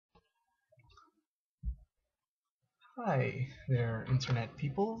Hi there, internet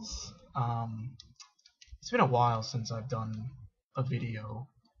peoples. It's been a while since I've done a video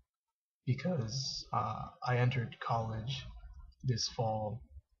because I entered college this fall,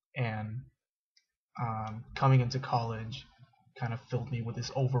 and coming into college kind of filled me with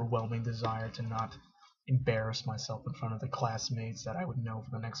this overwhelming desire to not embarrass myself in front of the classmates that I would know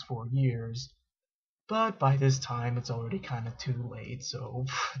for the next 4 years. But by this time, it's already kind of too late, so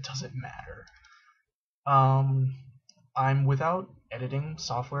it doesn't matter. Um, I'm without editing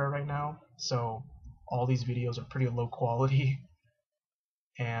software right now, so all these videos are pretty low quality,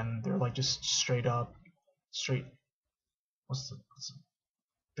 and they're like just straight. What's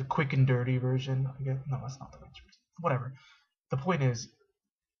the quick and dirty version? I guess no, that's not the right version. Whatever. The point is,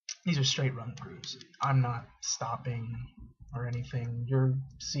 these are straight run throughs. I'm not stopping or anything. You're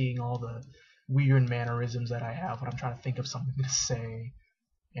seeing all the weird mannerisms that I have when I'm trying to think of something to say,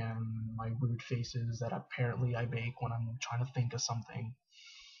 and my weird faces that apparently I make when I'm trying to think of something.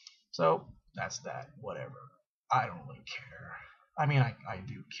 So that's that. Whatever. I don't really care. I mean, I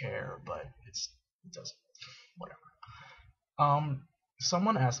do care, but it doesn't. Whatever.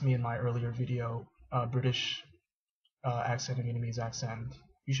 Someone asked me in my earlier video, British accent and Vietnamese accent.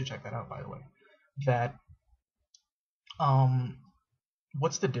 You should check that out, by the way. That um,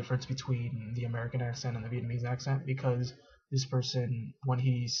 what's the difference between the American accent and the Vietnamese accent? Because this person, when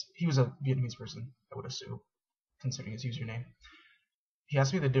he was a Vietnamese person, I would assume, considering his username. He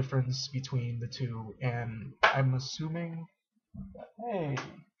asked me the difference between the two, and I'm assuming that, hey,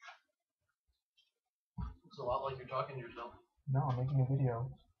 It's a lot like you're talking to yourself. no, I'm making a video.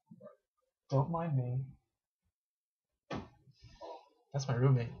 Don't mind me. That's my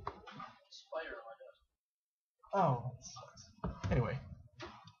roommate. Spider on my desk. Oh, that sucks. Anyway,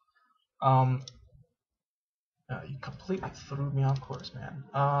 you completely threw me off course, man.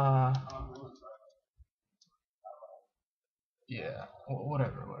 Yeah,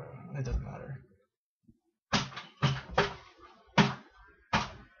 whatever. It doesn't matter.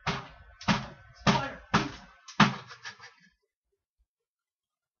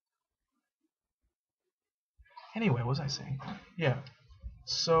 Anyway, what was I saying? Yeah.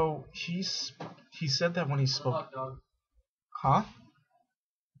 So he said that when he spoke. Hot dog. Huh?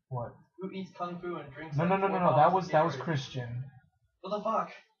 What? Who eats kung fu and drinks? No. That was Christian. What the fuck?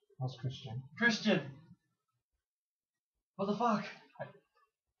 That was Christian. Christian. What the fuck?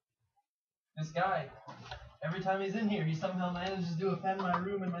 This guy. Every time he's in here, he somehow manages to offend my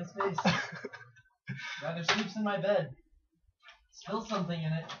room and my space. Rather sleeps in my bed. Spills something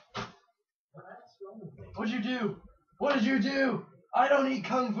in it. What'd you do? What did you do? I don't eat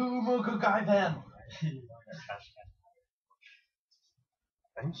kung fu moko gai pan.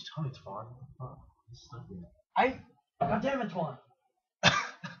 I need to tell me, Twan. God damn it, Twan.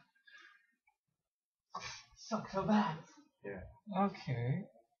 Sucks so bad. Yeah. Okay.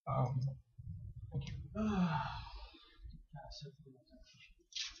 Thank you.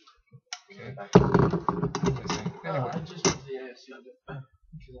 Okay. Anyway, I just went to the ASU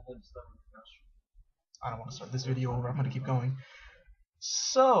because I had stuff in the classroom. I don't want to start this video over. I'm going to keep going.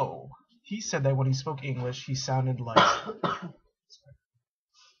 So, he said that when he spoke English, he sounded like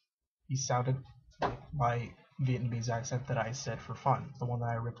my Vietnamese accent that I said for fun, the one that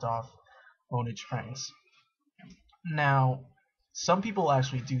I ripped off Onage Franks. Now, some people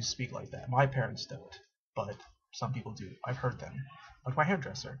actually do speak like that. My parents don't, but some people do. I've heard them. Like my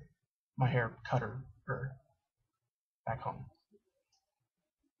hairdresser, my hair cutter, back home.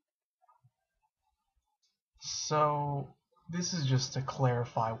 So this is just to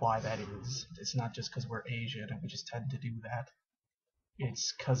clarify why that is. It's not just because we're Asian and we just tend to do that.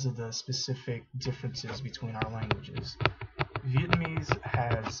 It's because of the specific differences between our languages. Vietnamese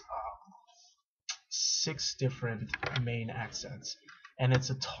has 6 different main accents, and it's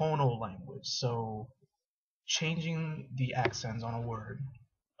a tonal language, so changing the accents on a word,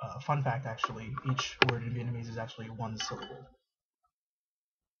 fun fact actually, each word in Vietnamese is actually 1 syllable.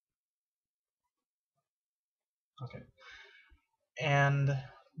 Okay. And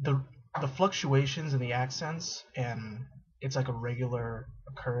the fluctuations in the accents, and it's like a regular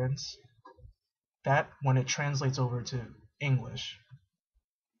occurrence, that when it translates over to English,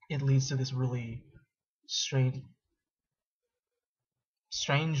 it leads to this really strange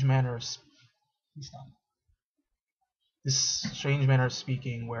manner of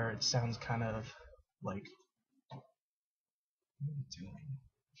speaking where it sounds kind of like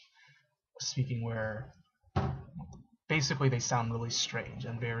speaking where basically they sound really strange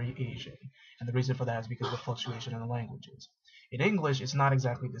and very Asian, and the reason for that is because of the fluctuation in the languages. In English, it's not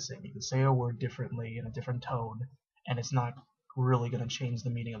exactly the same. You can say a word differently in a different tone, and it's not really going to change the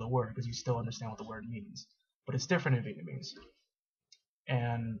meaning of the word because you still understand what the word means. but it's different in Vietnamese.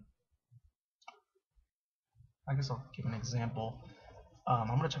 And I guess I'll give an example. I'm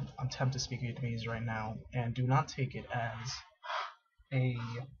gonna attempt to speak Vietnamese right now, and do not take it as a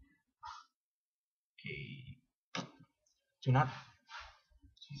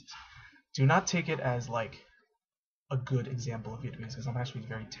do not take it as like a good example of Vietnamese, because I'm actually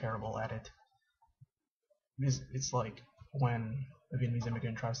very terrible at it. It's like when a Vietnamese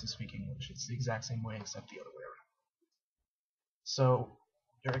immigrant tries to speak English. It's the exact same way except the other way around. So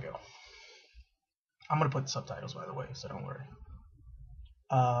here we go. I'm gonna put subtitles, by the way, so don't worry.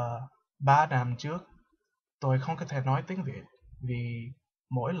 3 năm trước, tôi không có thể nói tiếng Việt vì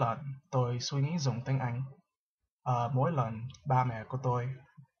mỗi lần tôi suy nghĩ dùng tiếng Anh. Mỗi lần ba mẹ của tôi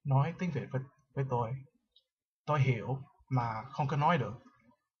nói tiếng Việt với tôi hiểu mà không có nói được.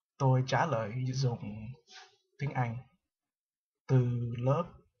 Tôi trả lời dùng tiếng Anh. Từ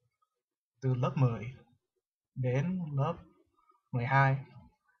lớp 10 đến lớp 12,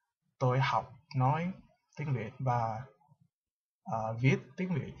 tôi học nói tiếng Việt và viết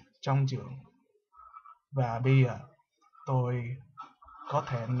tiếng Việt trong trường. Và bây giờ tôi có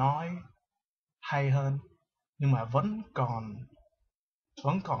thể nói hay hơn, nhưng mà vẫn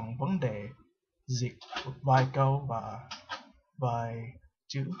còn vấn đề dịch vài câu và vài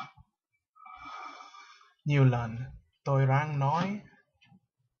chữ. Nhiều lần tôi ráng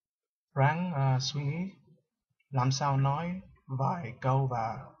suy nghĩ làm sao nói vài câu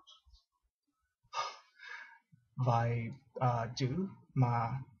và vài chữ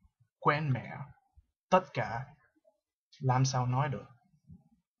mà quên mẹ tất cả làm sao nói được.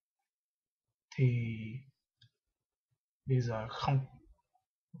 Thì bây giờ không.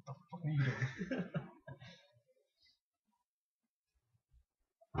 What the fuck are you doing?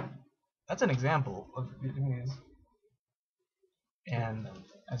 That's an example of Vietnamese. And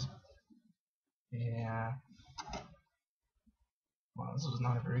yeah. Wow, this was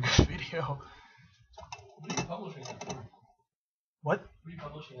not a very good video. What are you publishing that for? What? What are you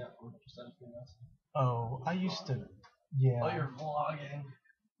publishing that for? Just out of curiosity. Oh, I used to. Yeah. Oh, you're vlogging.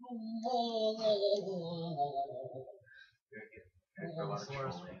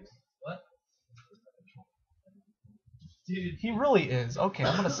 What? Dude, He really is. Okay,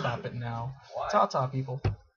 I'm gonna stop it now. Why? Ta-ta, people.